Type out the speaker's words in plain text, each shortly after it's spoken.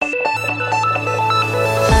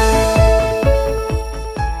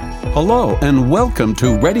Hello and welcome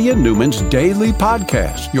to Reddy and Newman's Daily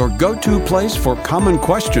Podcast, your go-to place for common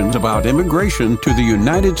questions about immigration to the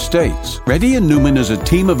United States. Reddy and Newman is a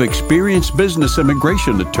team of experienced business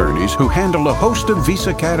immigration attorneys who handle a host of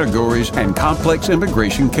visa categories and complex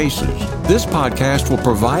immigration cases. This podcast will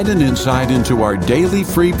provide an insight into our daily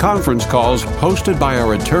free conference calls hosted by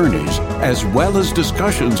our attorneys, as well as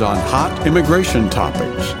discussions on hot immigration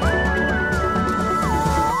topics.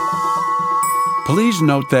 Please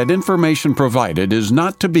note that information provided is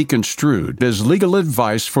not to be construed as legal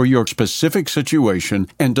advice for your specific situation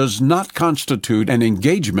and does not constitute an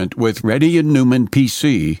engagement with Reddy and Newman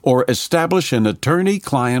PC or establish an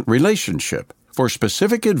attorney-client relationship. For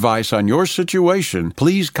specific advice on your situation,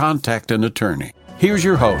 please contact an attorney. Here's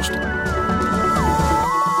your host.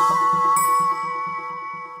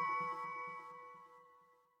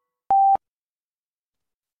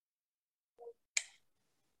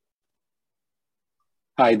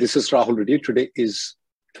 Hi, this is Rahul Reddy. Today is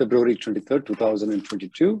February 23rd,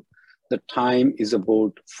 2022. The time is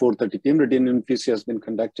about 4:30 p.m. Reddy and PC has been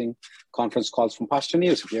conducting conference calls from past 10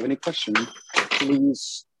 years. If you have any question,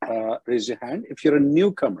 please raise your hand. If you're a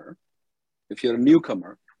newcomer,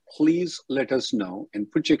 please let us know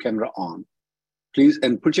and put your camera on. Please,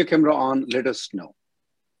 and put your camera on, let us know.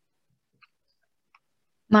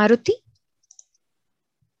 Maruti?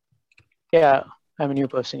 Yeah, I'm a new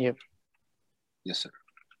person here. Yes, sir.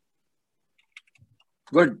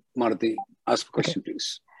 Good, Maruti. Ask a question,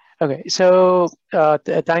 please. Okay, so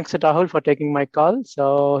thanks to Rahul for taking my call.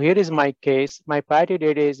 So here is my case. My priority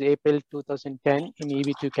date is April 2010 in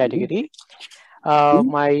EB2 category.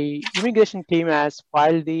 My immigration team has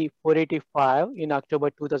filed the 485 in October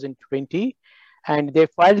 2020, and they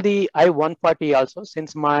filed the I-140 also,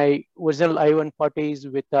 since my original I-140 is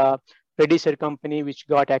with a predecessor company which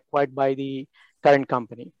got acquired by the current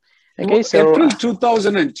company. Okay, so April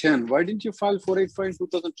 2010. Why didn't you file 485 in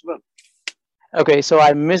 2012? Okay, so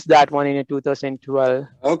I missed that one in 2012.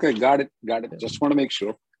 Okay, got it. Just want to make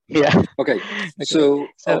sure. Yeah. Okay. So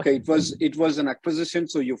it was an acquisition.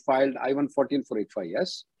 So you filed I-140 and 485,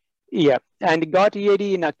 yes? Yeah, and got EAD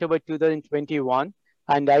in October 2021,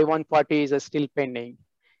 and I-140 is still pending.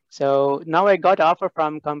 So now I got offer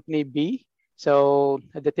from company B. So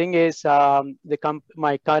the thing is,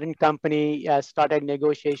 my current company has started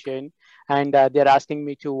negotiation, and they're asking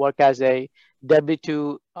me to work as a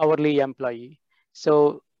W-2 hourly employee.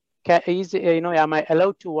 So, am I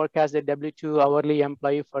allowed to work as a W-2 hourly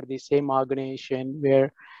employee for the same organization?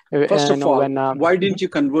 Where, first of all, why didn't you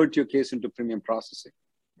convert your case into premium processing?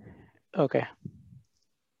 Okay.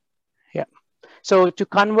 Yeah. So to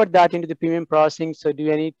convert that into the premium processing, so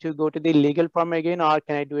do I need to go to the legal firm again, or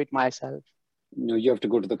can I do it myself? No, you have to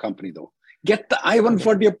go to the company though. Get the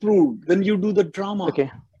I-140 approved. Then you do the drama. Okay.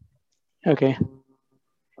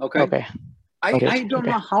 I don't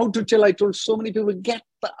know how to tell. I told so many people, get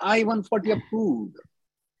the I-140 approved.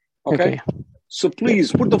 Okay. So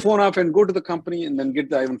please put the phone off and go to the company and then get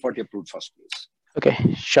the I-140 approved first, please. Okay,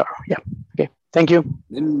 sure. Yeah. Okay. Thank you.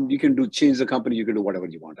 Then you can change the company. You can do whatever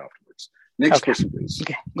you want afterwards. Next person, please.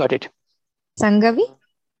 Okay, got it. Sangavi?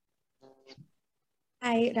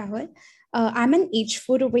 Hi, Rahul. I'm an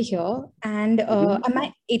H4 over here, and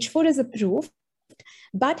my H4 is approved.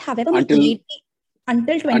 But however, my EAD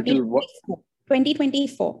until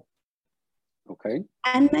 2024. Okay.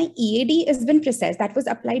 And my EAD has been processed. That was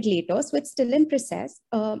applied later, so it's still in process.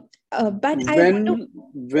 But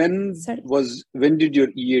when did your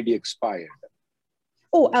EAD expire?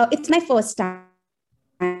 Oh, it's my first time.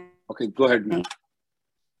 Okay, go ahead now.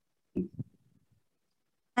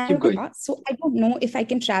 Keep going. So I don't know if I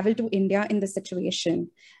can travel to India in this situation.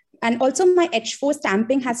 And also my H4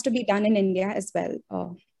 stamping has to be done in India as well.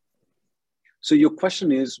 So your question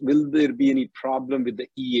is, will there be any problem with the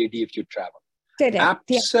EAD if you travel? Correct.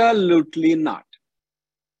 Absolutely not.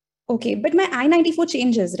 Okay, but my I-94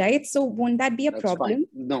 changes, right? So won't that be a problem? Fine.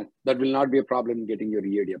 No, that will not be a problem in getting your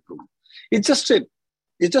EAD approved. It's just a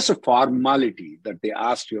formality that they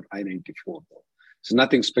asked your I-94. It's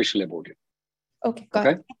nothing special about it. Okay, got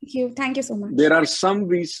it. Thank you so much. There are some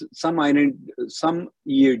EADs,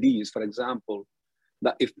 for example,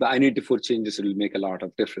 if the I-94 changes, it will make a lot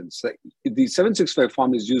of difference. The 765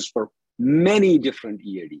 form is used for many different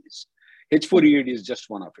EADs. H4 EAD is just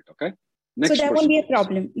one of it, okay? Next so that won't be a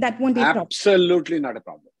problem. That won't be a problem. Absolutely not a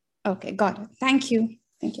problem. Okay, got it. Thank you.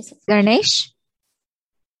 Thank you so much.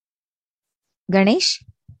 Ganesh?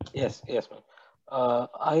 Yes, ma'am.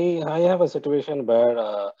 I have a situation where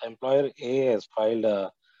employer A has filed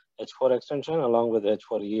a H4 extension along with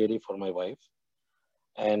H4 EAD for my wife.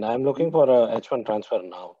 And I'm looking for a H1 transfer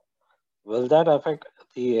now. Will that affect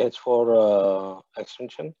the H4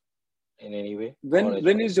 extension? in any way?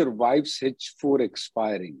 When is your wife's H4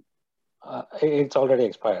 expiring? It's already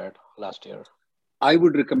expired last year. I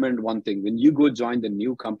would recommend one thing. When you go join the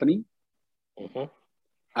new company,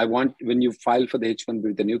 when you file for the H1B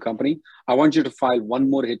with the new company, I want you to file one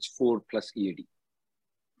more H4 plus EAD.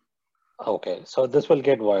 Okay, so this will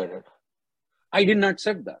get voided. I did not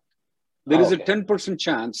say that. There is a 10%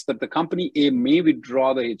 chance that the company A may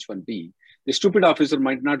withdraw the H1B. The stupid officer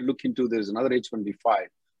might not look into there's another H1B filed,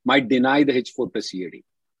 might deny the H4 plus EAD.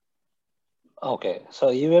 Okay,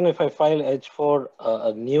 so even if I file H4,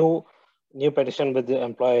 a new petition with the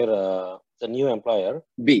employer, the new employer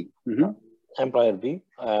B, employer B,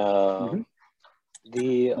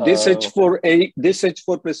 this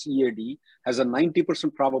H4 plus EAD has a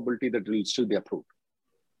 90% probability that it will still be approved.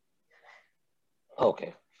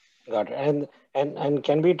 Okay, got it. And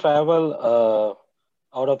can we travel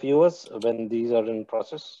out of US when these are in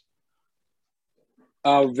process?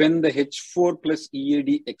 When the H4 plus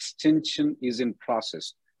EAD extension is in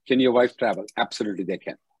process, can your wife travel? Absolutely, they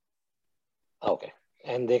can. Okay,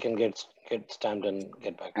 and they can get stamped and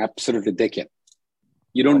get back. Absolutely, they can.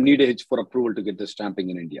 You don't need a H4 approval to get the stamping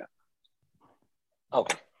in India.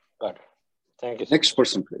 Okay, got it. Thank you. Next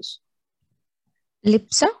person, please.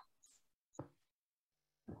 Lipsa.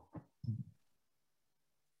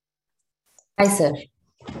 Hi, sir.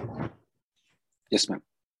 Yes, ma'am.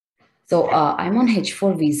 So I'm on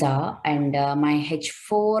H4 visa, and my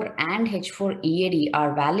H4 and H4 EAD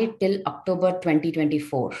are valid till October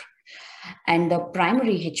 2024. And the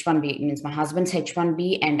primary H1B, means my husband's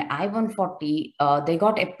H1B and I-140, they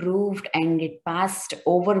got approved and it passed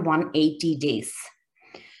over 180 days.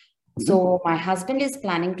 So my husband is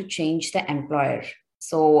planning to change the employer.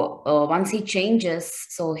 So once he changes,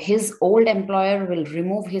 so his old employer will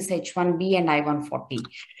remove his H1B and I-140.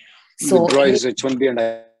 So withdraw his H1B and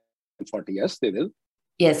I-140, yes, they will.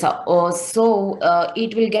 Yes, so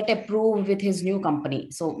it will get approved with his new company.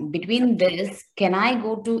 So between this, can I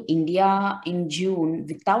go to India in June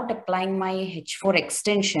without applying my H4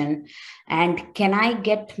 extension? And can I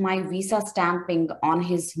get my visa stamping on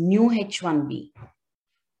his new H1B?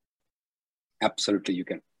 Absolutely, you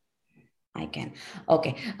can. I can.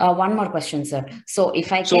 Okay. One more question, sir. So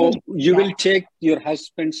if I can... So you will take your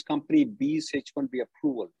husband's company B's H1B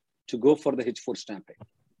approval to go for the H4 stamping?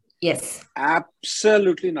 Yes.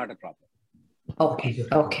 Absolutely not a problem. Okay.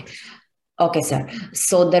 Okay. Okay, sir.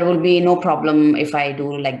 So there will be no problem if I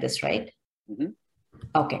do like this, right?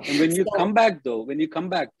 Okay. And when you come back though,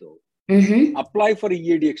 apply for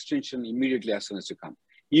EAD extension immediately as soon as you come,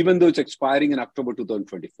 even though it's expiring in October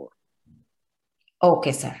 2024.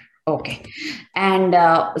 Okay, sir. Okay. And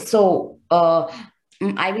I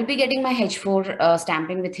will be getting my H4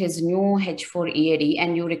 stamping with his new H4 EAD,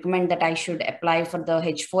 and you recommend that I should apply for the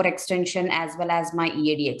H4 extension as well as my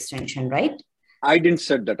EAD extension, right? I didn't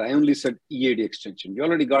say that. I only said EAD extension. You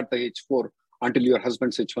already got the H4 until your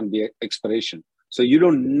husband's H1B expiration. So you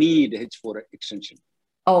don't need H4 extension.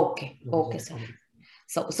 Okay. Okay, sir.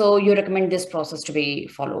 So you recommend this process to be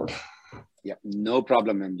followed? Yeah, no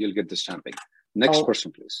problem, ma'am. You'll get the stamping. Next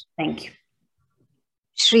person, please. Thank you.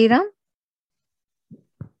 Sriram.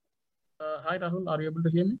 Hi, Rahul. Are you able to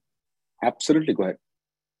hear me? Absolutely. Go ahead.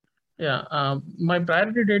 Yeah. My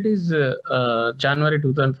priority date is January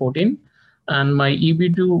 2014. And my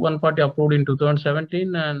EB2 140 approved in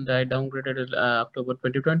 2017. And I downgraded it October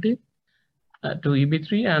 2020 to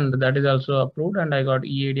EB3. And that is also approved. And I got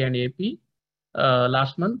EAD and AP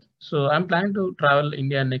last month. So I'm planning to travel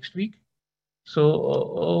India next week.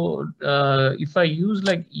 So if I use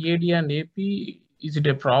like EAD and AP, is it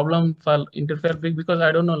a problem for interfiling? Because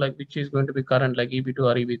I don't know like which is going to be current, like EB2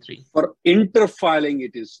 or EB3. For interfiling,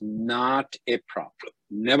 it is not a problem.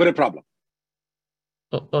 Never a problem.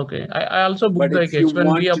 Oh, okay. I also booked like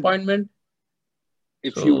H1B appointment.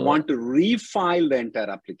 If you want to refile the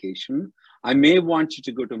entire application, I may want you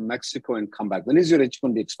to go to Mexico and come back. When is your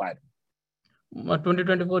H1B expiring?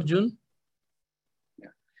 2024 June.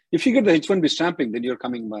 Yeah. If you get the H1B stamping, then you're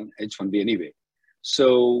coming on H1B anyway.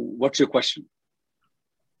 So what's your question?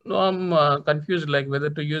 No, I'm confused like whether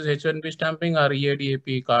to use H1B stamping or EAD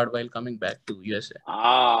AP card while coming back to USA.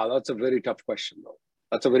 That's a very tough question though.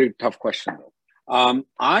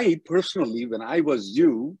 I personally, when I was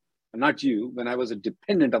when I was a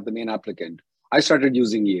dependent of the main applicant, I started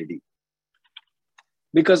using EAD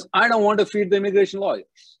because I don't want to feed the immigration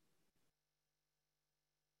lawyers.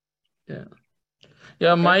 Yeah.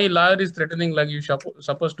 Yeah, my lawyer is threatening like you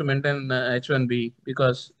supposed to maintain H1B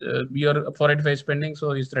because your 485 is pending.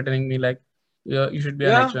 So he's threatening me like you should be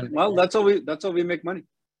on H1B. Well, that's how we make money.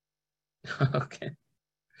 Okay.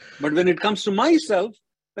 But when it comes to myself,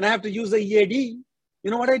 when I have to use the EAD, you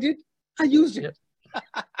know what I did? I used it.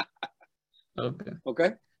 Yeah. Okay.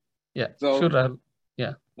 Okay. Yeah. So, sure, Rahul.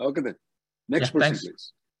 Yeah. Okay then. Next person, thanks.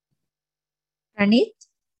 please. Pranit.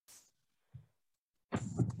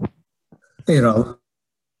 Hey, Rahul.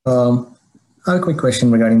 I have a quick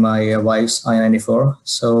question regarding my wife's I-94.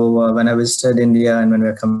 So when I visited India and when we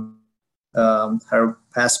were coming, her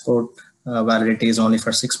passport validity is only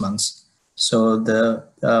for 6 months. So the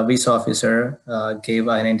visa officer gave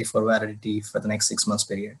I-94 validity for the next 6 months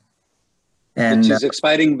period. And which is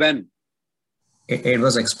expiring when? It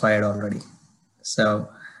was expired already. So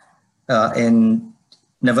in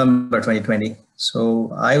November 2020.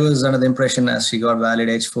 So I was under the impression as she got valid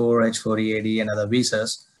H4, H4 EAD and other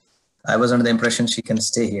visas, I was under the impression she can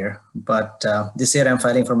stay here. But this year I'm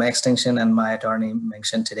filing for my extension and my attorney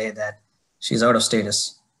mentioned today that she's out of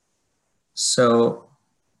status. So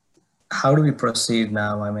how do we proceed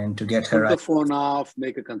now? I mean, to get her... Put the phone off,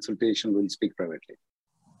 make a consultation, we'll speak privately.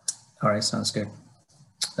 All right, sounds good.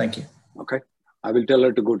 Thank you. Okay. I will tell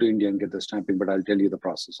her to go to India and get the stamping, but I'll tell you the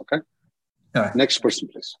process, okay? All right. Next person,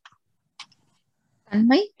 please.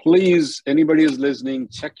 Tanmay. Please, anybody who's listening,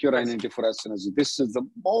 check your I-94 as soon as this is the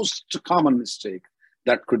most common mistake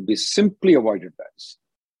that could be simply avoided, guys.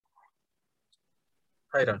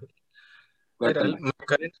 Hi, Rahul.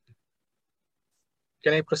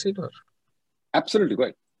 Can I proceed? Or? Absolutely, go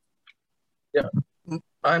ahead. Yeah,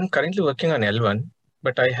 I'm currently working on L1,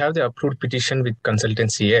 but I have the approved petition with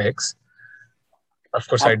Consultancy X. Of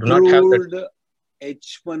course, I do not have that.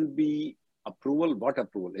 H1B approval? What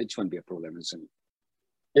approval? H1B approval, I'm assuming.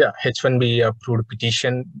 Yeah, H1B approved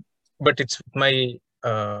petition, but it's with my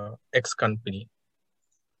ex company.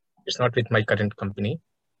 It's not with my current company.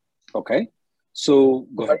 Okay. So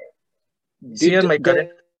go ahead. Did my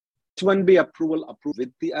current H1B approval approved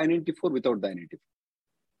with the I-94, without the I-94?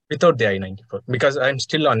 Without the I-94, because I'm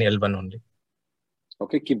still on L1 only.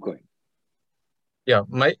 Okay, keep going. Yeah,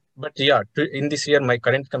 in this year, my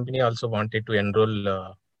current company also wanted to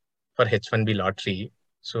enroll for H1B lottery.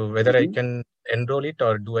 So whether I can enroll it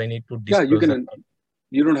or do I need to disclose? Yeah, you can.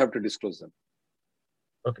 You don't have to disclose them.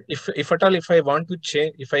 Okay. If at all, if I want to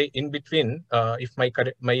change, if I in between, if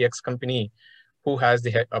my ex company who has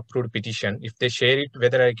the approved petition, if they share it,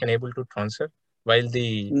 whether I can able to transfer while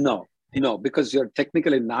the... No, because you're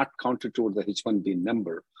technically not counted toward the H1B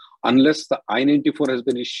number unless the I-94 has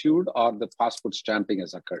been issued or the passport stamping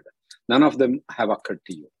has occurred. None of them have occurred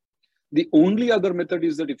to you. The only other method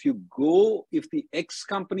is that if the ex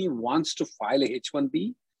company wants to file a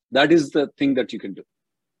H1B, that is the thing that you can do.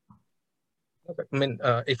 Okay. I mean,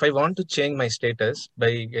 if I want to change my status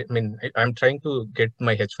I'm trying to get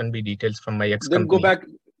my H1B details from my ex company. Then go back.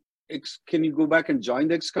 Can you go back and join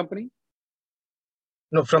the ex company?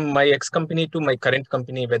 No, from my ex company to my current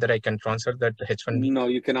company, whether I can transfer that H1B. No,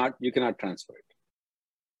 you cannot. You cannot transfer it.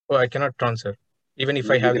 Oh, I cannot transfer, even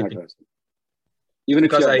if I have it. Even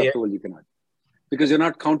if you have the approval, you cannot, because you're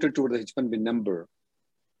not counted toward the H1B number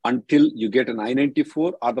until you get an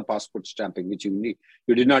I-94 or the passport stamping, which you need.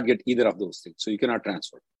 You did not get either of those things, so you cannot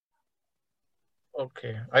transfer.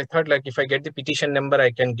 Okay, I thought like if I get the petition number,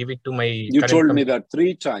 I can give it to my. You told me that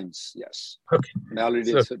 3 times. Yes. Okay. I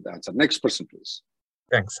already said the answer. Next person, please.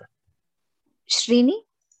 Thanks, sir. Srini.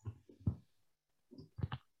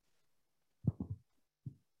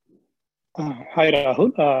 Hi,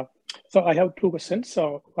 Rahul. So I have 2 questions.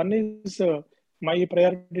 So one is my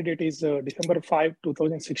priority date is December 5,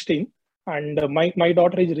 2016. And my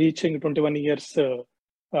daughter is reaching 21 years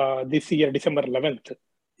this year, December 11th.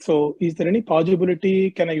 So is there any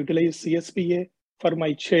possibility, can I utilize CSPA for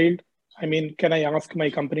my child? I mean, can I ask my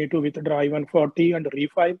company to withdraw I-140 and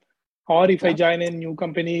refile? Or if I join a new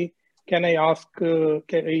company, can I ask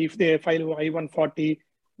if they file I-140?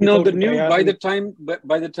 No, by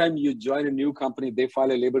the time you join a new company, they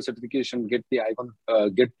file a labor certification, get the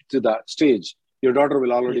I-1, get to that stage. Your daughter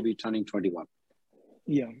will already be turning 21.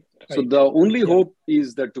 Yeah. Right. So the only hope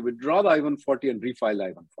is that to withdraw the I-140 and refile the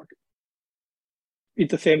I-140.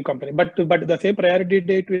 It's the same company, but the same priority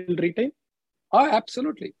date will retain?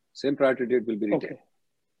 Absolutely. Same priority date will be retained. Okay.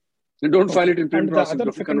 And don't file it in print processing,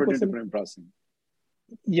 don't convert it into print processing.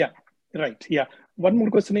 Yeah, right. Yeah. One more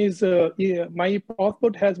question is, my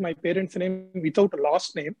passport has my parents' name without a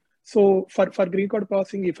last name. So for green card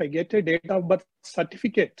processing, if I get a date of birth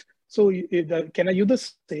certificate, so can I use the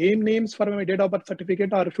same names for my date of birth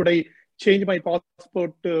certificate, or should I change my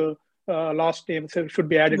passport last name? So should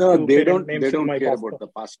be added to parent names in my passport? About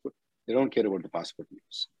the passport. They don't care about the passport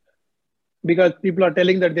names. Because people are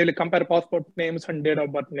telling that they will compare passport names and date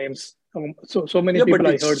of birth names. So many people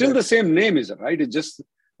but it's I heard still that. The same name, is it right? It's just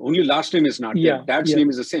only last name is not there. Dad's name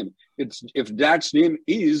is the same. If dad's name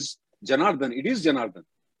is Janardhan, it is Janardhan.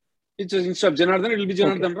 It's just instead of Janardhan, it will be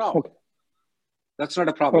Janardhan Rao. Okay. That's not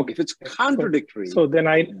a problem. Okay. If it's contradictory, so then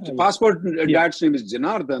the passport dad's name is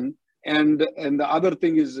Janardhan and the other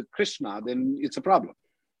thing is Krishna, then it's a problem.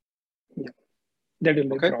 Yeah. That will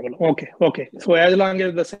be a problem. Okay. So as long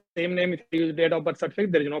as the same name, if you use date of birth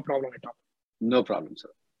certificate, there is no problem at all. No problem, sir.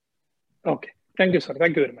 Okay. Thank you, sir.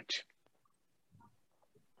 Thank you very much.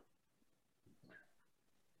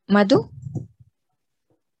 Madhu?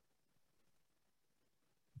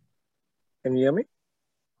 Can you hear me?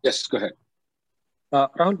 Yes, go ahead.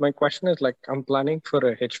 Rahul, my question is like, I'm planning for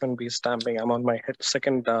a H1B stamping. I'm on my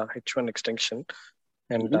second H1 extension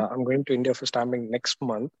and I'm going to India for stamping next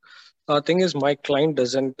month. Thing is, my client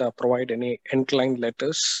doesn't provide any end-client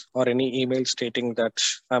letters or any email stating that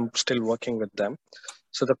I'm still working with them.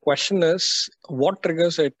 So the question is, what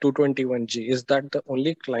triggers a 221G? Is that the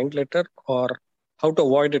only client letter or how to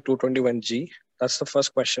avoid a 221G? That's the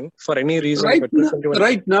first question. For any reason,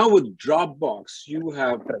 right now with Dropbox, you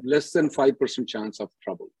have less than 5% chance of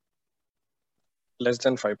trouble. Less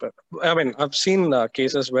than 5%. I mean, I've seen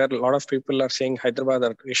cases where a lot of people are saying Hyderabad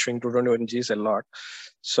are issuing 221Gs a lot.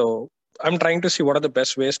 So I'm trying to see what are the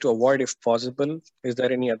best ways to avoid if possible. Is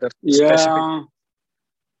there any other specific?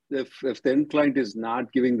 If the end client is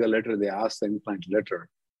not giving the letter, they ask the end client letter,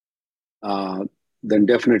 then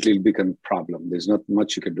definitely it'll become a problem. There's not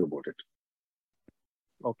much you can do about it.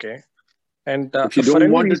 Okay. And if you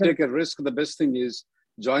don't want to take a risk, the best thing is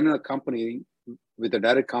join a company with a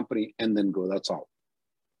direct company and then go. That's all.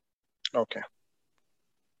 Okay.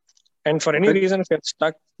 And for any reason, if it's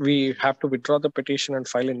stuck, we have to withdraw the petition and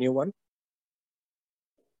file a new one.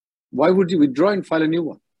 Why would you withdraw and file a new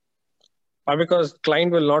one? Because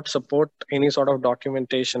client will not support any sort of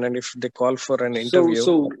documentation, and if they call for an interview.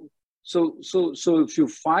 So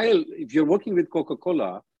if you're working with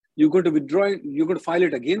Coca-Cola, you're going to withdraw, you're going to file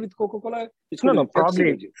it again with Coca-Cola? No,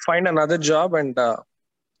 probably find another job and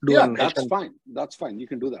do that's fine. That's fine. You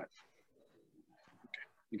can do that.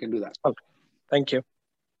 You can do that. Okay. Thank you.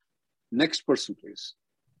 Next person, please.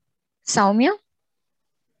 Soumya?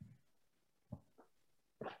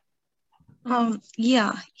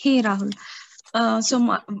 Hey, Rahul.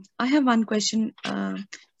 I have one question.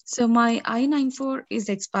 So my I-94 is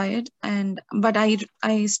expired, but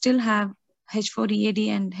I still have H4 EAD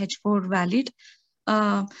and H4 valid.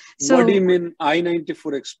 What do you mean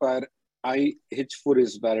I-94 expired? H4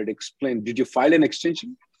 is valid. Explain. Did you file an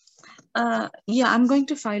extension? I'm going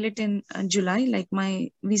to file it in July. Like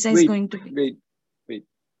my visa is going to be. Wait.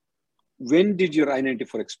 When did your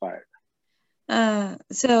I-94 expire?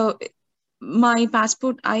 So my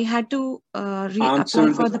passport, I had to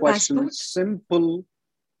reapply for the passport. Simple.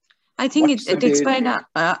 I think it expired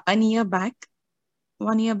a year back.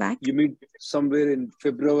 1 year back. You mean somewhere in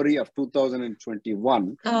February of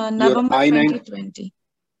 2021? November 2020.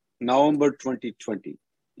 November 2020.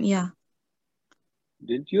 Yeah.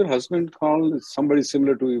 Did your husband call? Somebody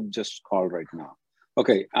similar to you just called right now.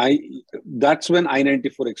 Okay. That's when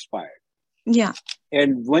I-94 expired. Yeah.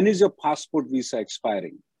 And when is your passport visa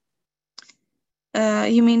expiring?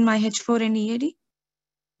 You mean my H4 and EAD?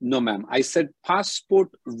 No, ma'am. I said passport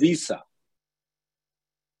visa.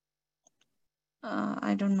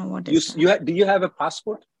 I don't know what is that. Do you have a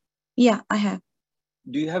passport? Yeah, I have.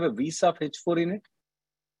 Do you have a visa of H4 in it?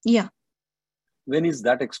 Yeah. When is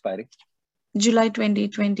that expiring? July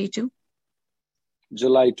 2022.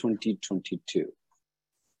 July 2022.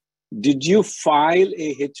 Did you file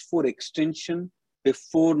a H4 extension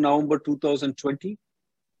before November 2020?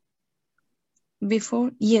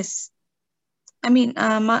 Before? Yes. I mean,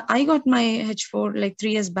 I got my H4 like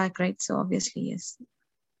 3 years back, right? So obviously, yes.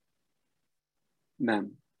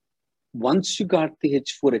 Ma'am, once you got the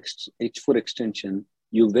H4 extension,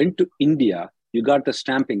 you went to India, you got the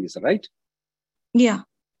stamping, is that right? Yeah.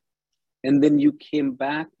 And then you came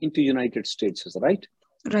back into United States, is that right?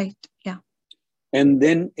 Right, yeah. And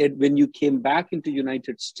then when you came back into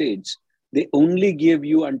United States, they only gave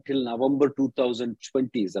you until November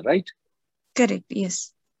 2020, is that right? Correct,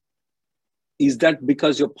 yes. Is that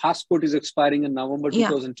because your passport is expiring in November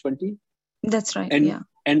 2020? That's right, yeah.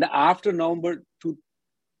 And after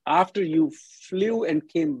after you flew and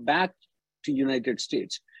came back to United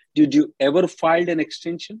States, did you ever file an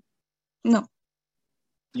extension? No.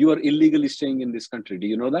 You are illegally staying in this country. Do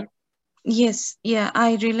you know that? Yes. Yeah,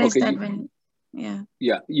 I realized that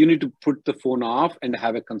Yeah, you need to put the phone off and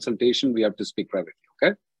have a consultation. We have to speak privately,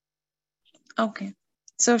 okay? Okay.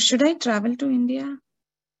 So should I travel to India?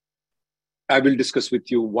 I will discuss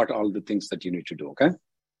with you what all the things that you need to do, okay?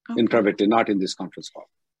 In privately, not in this conference call.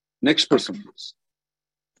 Next person, please.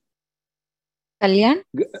 Kalyan?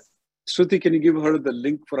 Shruti, can you give her the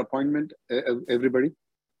link for appointment, everybody?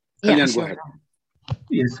 Kalyan, sure. go ahead.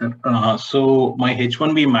 Yes, sir. So my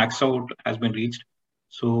H1B max out has been reached.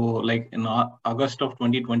 So like in August of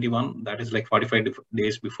 2021, that is like 45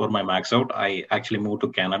 days before my max out, I actually moved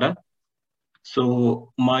to Canada.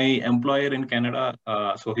 So my employer in Canada,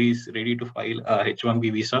 so he's ready to file a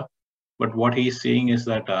H1B visa. But what he's saying is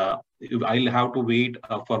that I'll have to wait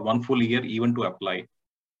for 1 full year even to apply.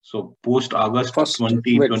 So post August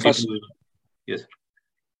 2022. Yes.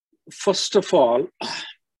 First of all,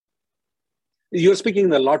 you're speaking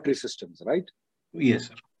the lottery systems, right? Yes,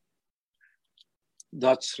 sir.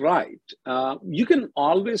 That's right. You can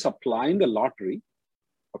always apply in the lottery,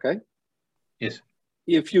 okay? Yes.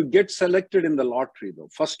 If you get selected in the lottery, though,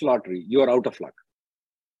 first lottery, you're out of luck.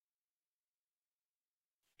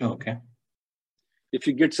 Okay. If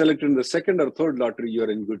you get selected in the second or third lottery, you're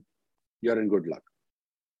in good luck.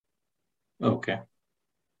 Okay.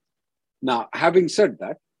 Now, having said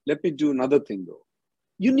that, let me do another thing, though.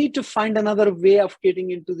 You need to find another way of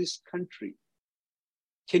getting into this country.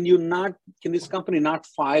 Can this company not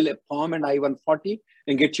file a POM and I-140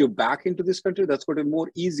 and get you back into this country? That's going to be more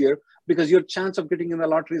easier because your chance of getting in the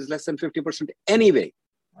lottery is less than 50% anyway.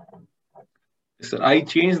 Sir, I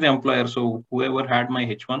changed the employer. So whoever had my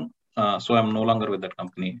H1, so I'm no longer with that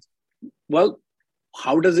company. Well,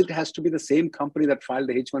 how does it has to be the same company that filed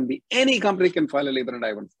the H1B? Any company can file a labor and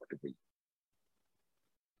I-140.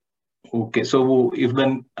 Okay. So if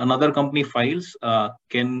then another company files,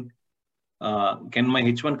 can my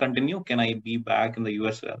H1 continue? Can I be back in the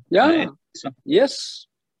US? Yeah. Yes.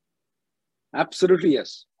 Absolutely,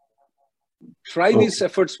 yes. Try these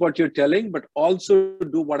efforts, what you're telling, but also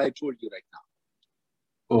do what I told you right now.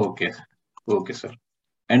 Okay. Okay, sir.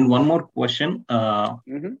 And one more question.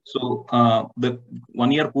 So the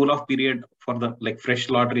 1 year cool-off period for the fresh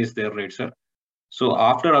lottery is there, right, sir? So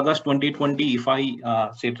after August 2020, if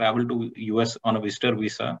I say travel to US on a visitor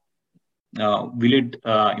visa, will it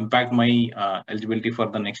impact my eligibility for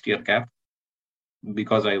the next year cap?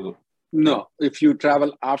 Because I will. No, if you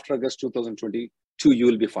travel after August 2022, you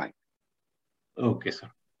will be fine. Okay, sir.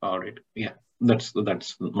 All right. Yeah, that's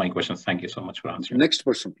my questions. Thank you so much for answering. Next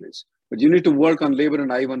person, please. But you need to work on labor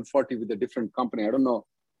and I-140 with a different company. I don't know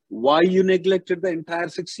why you neglected the entire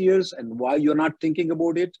 6 years and why you're not thinking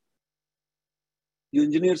about it. You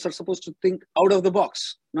engineers are supposed to think out of the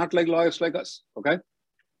box, not like lawyers like us. Okay.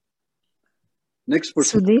 Next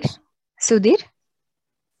person. Sudhir.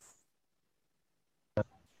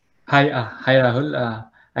 Hi, Rahul.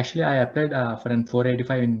 Actually, I applied for an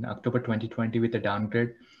 485 in October 2020 with a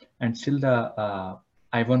downgrade, and still the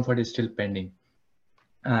I-140 is still pending.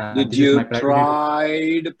 Did you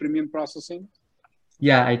try premium processing?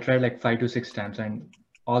 Yeah, I tried like 5 to 6 times, and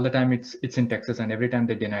all the time it's in Texas, and every time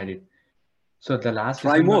they denied it. So the last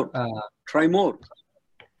try more.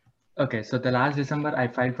 Okay, so the last December I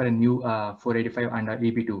filed for a new 485 under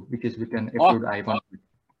EB2, which is with an approved I-140.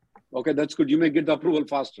 Okay, that's good. You may get the approval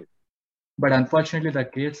faster. But unfortunately, the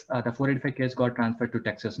case, the 485 case got transferred to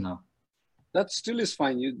Texas now. That still is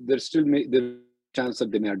fine. There's still the chance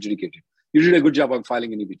that they may adjudicate it. You did a good job on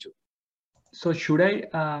filing an EB2. So should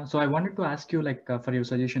I, so I wanted to ask you for your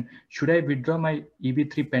suggestion, should I withdraw my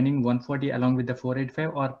EB3 pending 140 along with the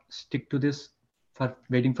 485 or stick to this for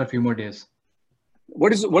waiting for a few more days?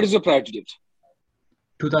 What is the priority date?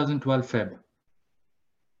 2012 Feb.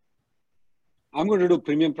 I'm going to do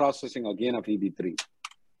premium processing again of EB3.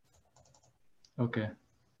 Okay.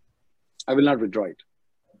 I will not withdraw it.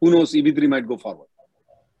 Who knows, EB3 might go forward.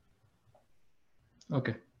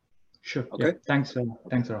 Okay. Sure. Okay. Yeah. Thanks,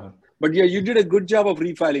 Rahul. But yeah, you did a good job of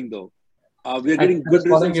refiling though. We are getting good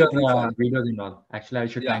results. Your videos and all. Actually, I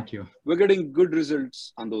should thank you. We're getting good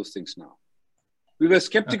results on those things now. We were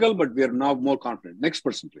skeptical, but we are now more confident. Next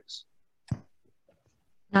person, please.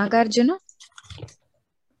 Nagarjuna.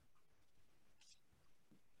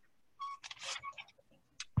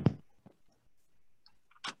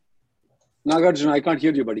 Nagarjuna, I can't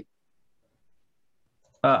hear you, buddy.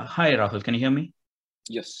 Hi, Rahul. Can you hear me?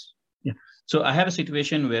 Yes. Yeah. So I have a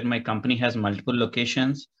situation where my company has multiple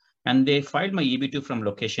locations and they filed my EB2 from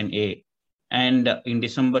location A. And in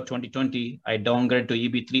December 2020, I downgraded to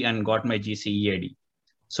EB3 and got my GCEAD.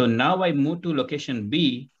 So now I moved to location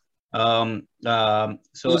B. So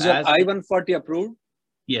is your I-140 approved?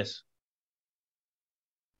 Yes.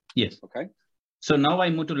 Yes. Okay. So now I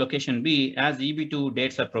move to location B. As EB2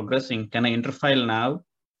 dates are progressing, can I interfile now?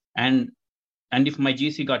 And if my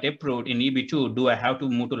GC got approved in EB2, do I have to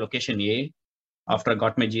move to location A after I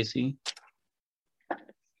got my GC?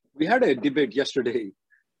 We had a debate yesterday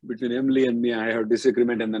between Emily and me. I had a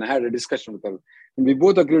disagreement and then I had a discussion with her and we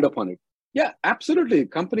both agreed upon it. Yeah, absolutely.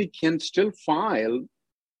 Company can still file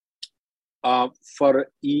for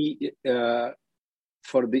the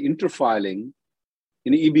interfiling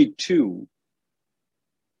in EB2,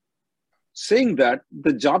 saying that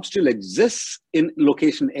the job still exists in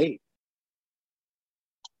location A.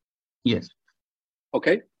 Yes.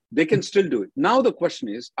 Okay, they can still do it. Now the question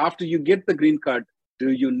is, after you get the green card,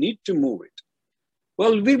 do you need to move it?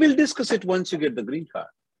 Well, we will discuss it once you get the green card.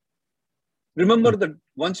 Remember that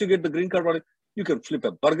once you get the green card, you can flip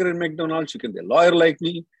a burger in McDonald's, you can be a lawyer like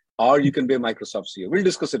me, or you can be a Microsoft CEO. We'll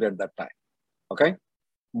discuss it at that time. Okay?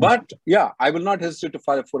 But yeah, I will not hesitate to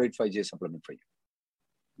file a 485J supplement for you.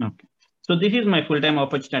 Okay. So this is my full-time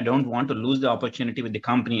opportunity. I don't want to lose the opportunity with the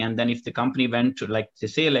company. And then if the company went to, like, they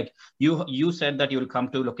say, like, you said that you will come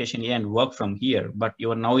to location A and work from here, but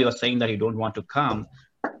you're saying that you don't want to come.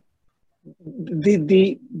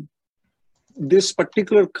 This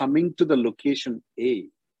particular coming to the location A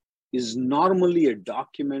is normally a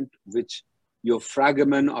document which your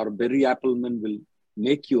Fragaman or Berry Appleman will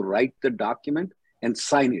make you write the document and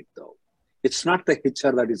sign it, though. It's not the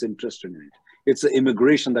HR that is interested in it. It's the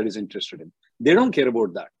immigration that is interested in. They don't care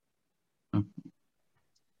about that.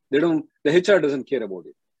 The HR doesn't care about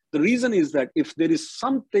it. The reason is that if there is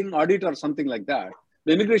something, audit or something like that,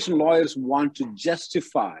 the immigration lawyers want to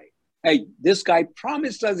justify, hey, this guy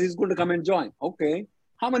promised us he's going to come and join. Okay.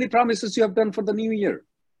 How many promises you have done for the new year?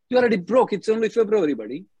 You already broke. It's only February,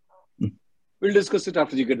 buddy. We'll discuss it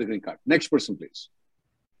after you get the green card. Next person, please.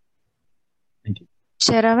 Thank you.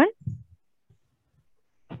 Sharavan?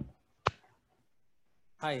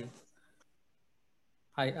 Hi.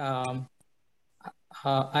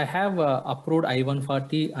 I have approved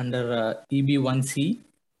I-140 under EB1C.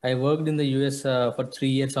 I worked in the US for 3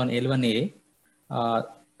 years on L1A.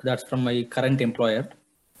 That's from my current employer.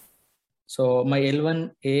 So my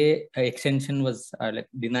L1A extension was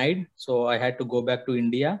denied. So I had to go back to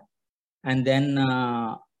India. And then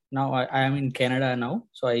now I am in Canada now.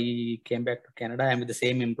 So I came back to Canada. I'm with the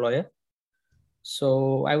same employer.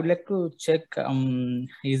 So I would like to check,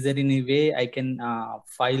 is there any way I can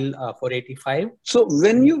file 485? So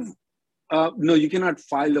when you, no, you cannot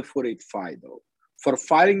file a 485 though. For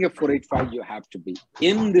filing a 485, you have to be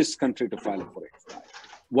in this country to file a 485.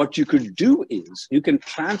 What you could do is you can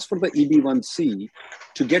transfer the EB1C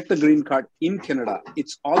to get the green card in Canada.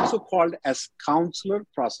 It's also called as consular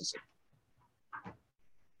processing.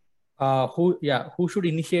 Who should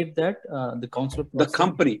initiate that? The consular processing? The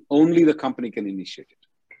company, only the company can initiate it.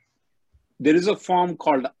 There is a form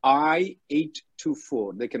called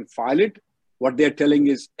I-824. They can file it. What they're telling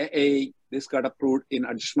is, hey, this got approved in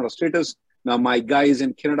adjustment of status. Now my guy is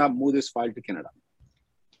in Canada, move this file to Canada.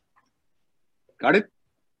 Got it?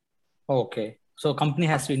 Okay. So company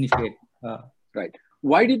has to initiate. Right.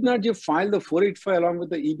 Why did not you file the 485 along with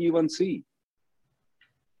the EB1C?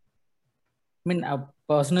 I mean,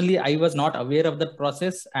 personally, I was not aware of that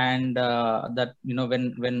process, and that, you know,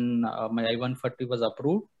 when my I-140 was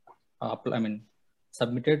approved,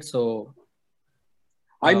 submitted. So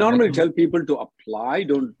I normally tell people to apply,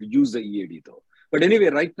 don't use the EAD though. But anyway,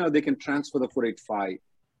 right now they can transfer the 485.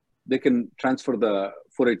 They can transfer the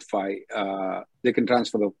 485. They can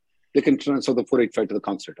transfer the 485 to the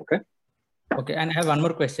consulate. Okay. Okay, and I have one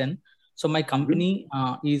more question. So my company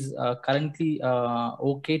is currently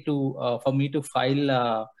okay to for me to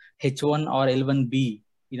file H1 or L1B.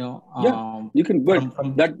 You know. Yeah, you can. But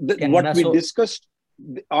what we discussed,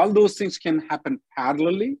 all those things can happen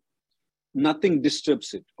parallelly. Nothing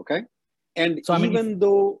disturbs it. Okay. And so, even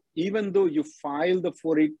though you file the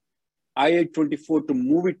I-824 to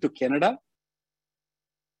move it to Canada,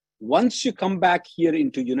 once you come back here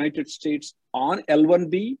into United States on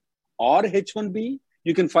L1B or H1B,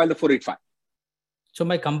 you can file the 485. So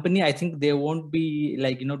my company, I think they won't be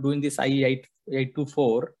doing this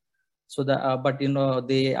I-824. So but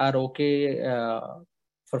they are okay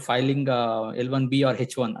for filing L1B or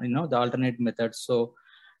H1, the alternate methods. So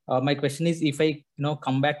my question is, if I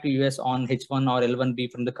come back to US on H1 or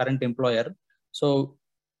L1B from the current employer, so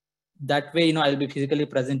that way I'll be physically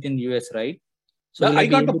present in US, right? So I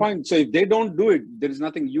got the point. So if they don't do it, there is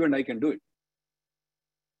nothing you and I can do it.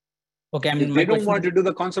 Okay, if they don't want to do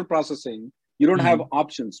the consular processing, you don't have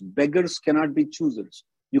options. Beggars cannot be choosers.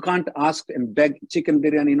 You can't ask and beg chicken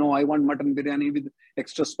biryani. No, I want mutton biryani with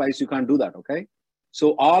extra spice. You can't do that. Okay.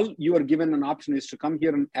 So all you are given an option is to come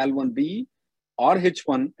here in L1B or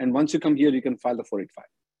H1, and once you come here, you can file the 485.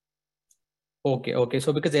 Okay.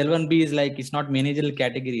 So because L1B is it's not managerial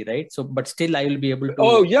category, right? So, but still I will be able to.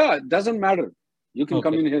 Oh yeah, it doesn't matter. You can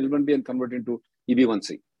come in L1B and convert into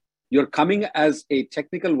EB1C. You're coming as a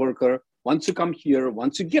technical worker. Once you come here,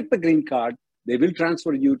 once you get the green card, they will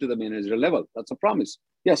transfer you to the managerial level. That's a promise.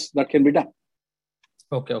 Yes, that can be done.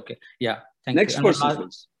 Okay. Yeah. Next you. person,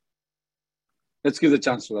 please. Let's give the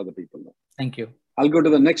chance to other people now. Thank you. I'll go to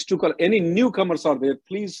the next two callers. Any newcomers are there?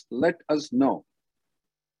 Please let us know.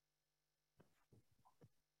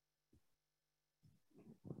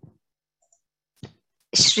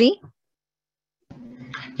 Shri?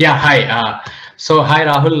 Yeah, hi. So hi,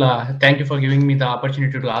 Rahul. Thank you for giving me the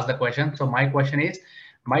opportunity to ask the question. So my question is,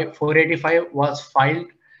 my 485 was filed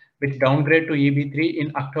with downgrade to EB3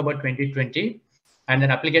 in October 2020, and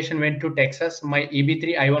an application went to Texas. My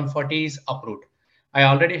EB3 I-140 is approved. I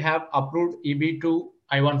already have approved EB2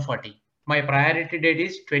 I-140. My priority date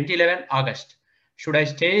is 2011 August. Should I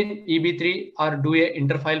stay in EB3 or do a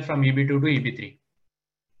interfile from EB2 to EB3?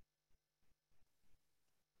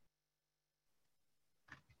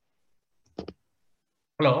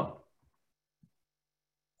 Hello.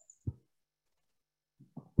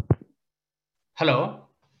 Hello.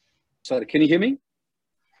 Sorry, can you hear me?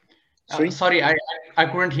 Sorry, I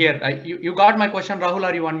couldn't hear. You got my question, Rahul,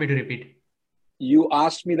 or you want me to repeat? You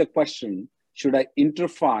asked me the question, should I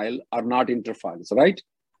interfile or not interfile? Is that right?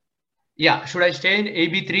 Yeah. Should I stay in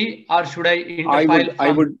AB3 or should I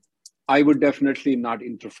interfile? I would definitely not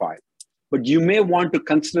interfile. But you may want to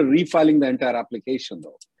consider refiling the entire application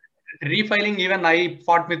though. Refiling, even I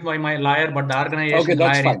fought with my lawyer, but the organization. Okay,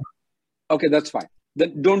 that's fine. Okay, that's fine.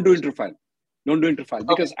 Then don't do interfile. Don't do interfile.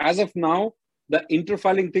 Because as of now, the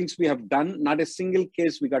interfiling things we have done, not a single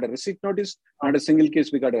case we got a receipt notice, not a single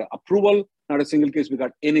case we got an approval, not a single case we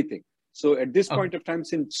got anything. So at this point of time,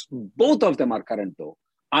 since both of them are current though,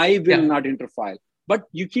 I will not interfile. But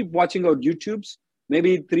you keep watching our YouTubes.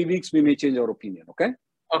 Maybe in 3 weeks, we may change our opinion, okay?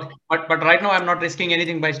 Okay, but right now I'm not risking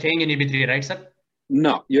anything by staying in EB3, right, sir?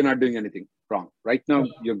 No, you're not doing anything wrong. Right now,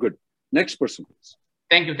 you're good. Next person, please.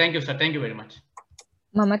 Thank you, sir. Thank you very much.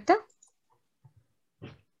 Mamata?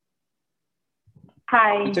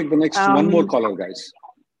 Hi. I'll take the next one more caller, guys.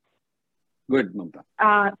 Good, Mamata.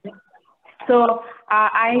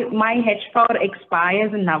 My H4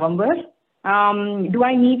 expires in November. Do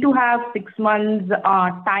I need to have 6 months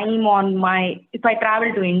time on if I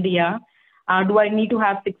travel to India, do I need to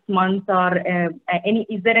have 6 months or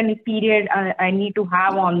is there any period I need to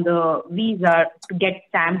have on the visa to get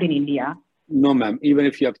stamped in India? No, ma'am. Even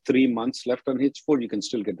if you have 3 months left on H4, you can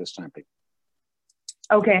still get the stamping.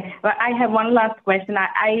 Okay, but I have one last question.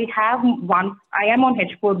 I am on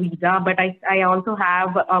H4 visa, but I also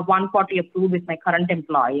have a 140 approved with my current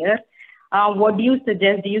employer. What do you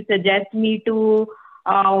suggest? Do you suggest me to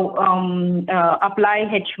apply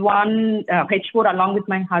H4 along with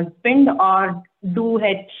my husband, or do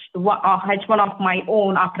H1 of my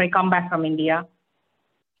own after I come back from India?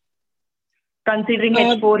 Considering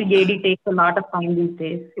H4 EAD takes a lot of time these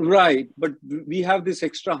days. Right, but we have this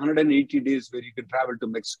extra 180 days where you can travel to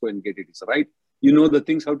Mexico and get it, right? You know the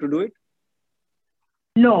things how to do it?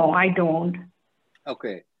 No, I don't.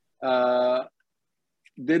 Okay.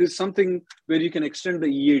 There is something where you can extend the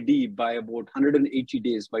EAD by about 180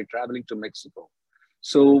 days by traveling to Mexico.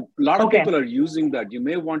 So a lot of people are using that. You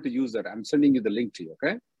may want to use that. I'm sending you the link to you,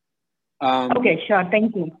 okay? Okay, sure.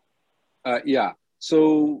 Thank you. Yeah.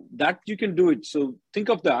 So that you can do it. So think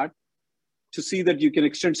of that to see that you can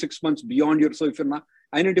extend 6 months beyond your, so if you're not,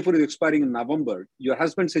 I-94 is expiring in November, your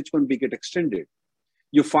husband's H1B get extended.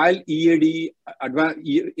 You file EAD,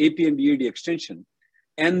 AP and EAD extension,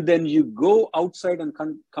 and then you go outside and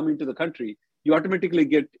come into the country, you automatically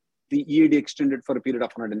get the EAD extended for a period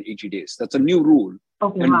of 180 days. That's a new rule.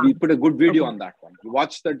 And we put a good video on that one. You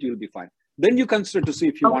watch that, you'll be fine. Then you consider to see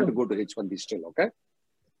if you want to go to H1B still, okay?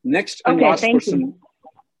 Next and last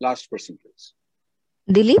person, please.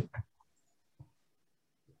 Dilip?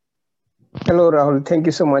 Hello, Rahul. Thank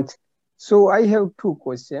you so much. So I have 2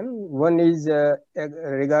 questions. One is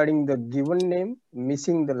regarding the given name,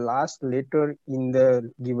 missing the last letter in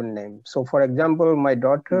the given name. So for example, my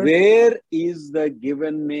daughter... Where is the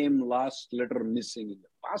given name last letter missing in the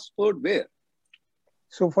passport? Where?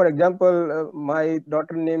 So for example, my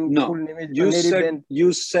daughter name, full name is...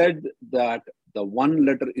 You said that the one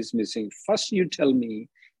letter is missing. First, you tell me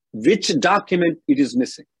which document it is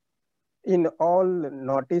missing. In all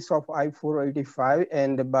notice of I-485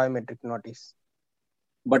 and the biometric notice.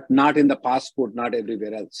 But not in the passport, not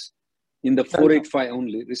everywhere else. In the 485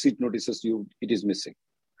 only, receipt notices, it is missing.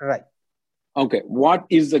 Right. Okay. What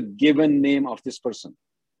is the given name of this person?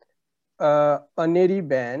 Aneri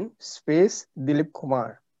Ben, space Dilip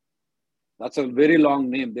Kumar. That's a very long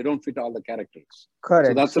name. They don't fit all the characters. Correct.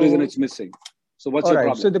 So that's the reason it's missing. So what's your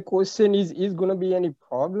problem? So the question is going to be any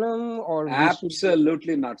problem or?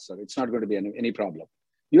 Absolutely not, sir. It's not going to be any problem.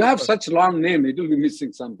 You have such long name, it will be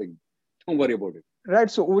missing something. Don't worry about it.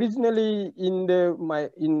 Right. So originally in the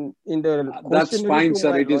that's fine,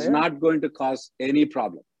 sir. It is not going to cause any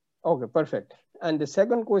problem. Okay, perfect. And the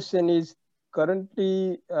second question is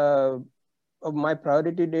currently my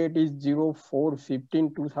priority date is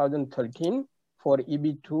 04/15/2013 for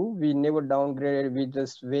EB2. We never downgraded. We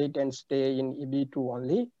just wait and stay in EB2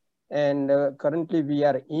 only. And currently we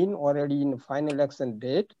are already in final action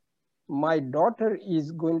date. My daughter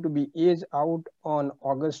is going to be aged out on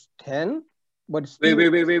August 10. But still...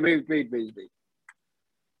 Wait.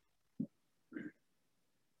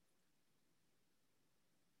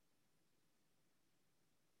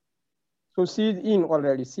 So she's in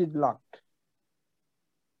already, she's locked.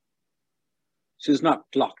 She's not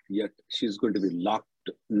locked yet. She's going to be locked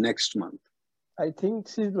next month. I think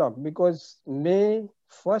she's locked because May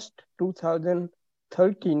 1st,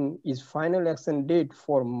 2013 is final action date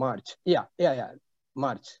for March. Yeah,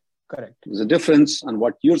 March, correct. There's a difference on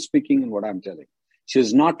what you're speaking and what I'm telling.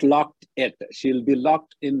 She's not locked yet. She'll be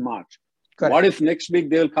locked in March. Correct. What if next week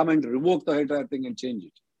they'll come and revoke the entire thing and change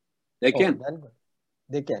it? They can.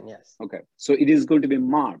 They can, yes. Okay, so it is going to be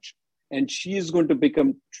March, and she is going to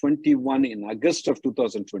become 21 in August of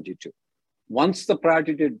 2022. Once the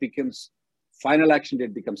priority date becomes, final action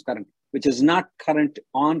date becomes current, which is not current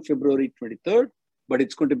on February 23rd, but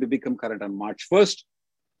it's going to become current on March 1st.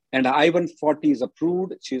 And I-140 is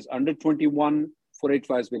approved. She's under 21.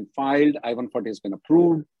 485 has been filed. I-140 has been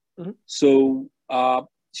approved. Mm-hmm. So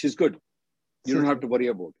she's good. You don't have to worry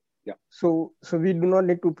about it. Yeah. So we do not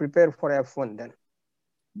need to prepare for F1 then?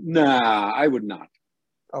 Nah, I would not.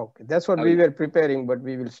 Okay, that's what we were preparing, but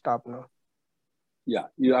we will stop now. Yeah,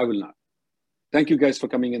 I will not. Thank you guys for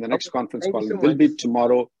coming in. The next conference call will be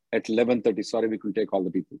tomorrow at 11:30. Sorry, we couldn't take all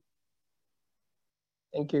the people.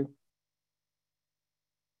 Thank you.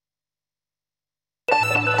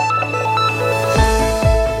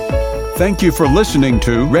 Thank you for listening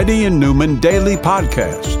to Reddy and Newman Daily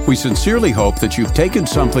Podcast. We sincerely hope that you've taken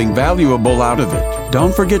something valuable out of it.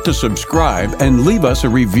 Don't forget to subscribe and leave us a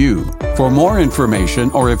review. For more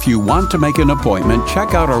information, or if you want to make an appointment,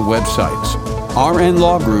 check out our websites,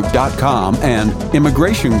 rnlawgroup.com and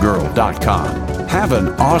immigrationgirl.com. Have an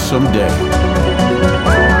awesome day.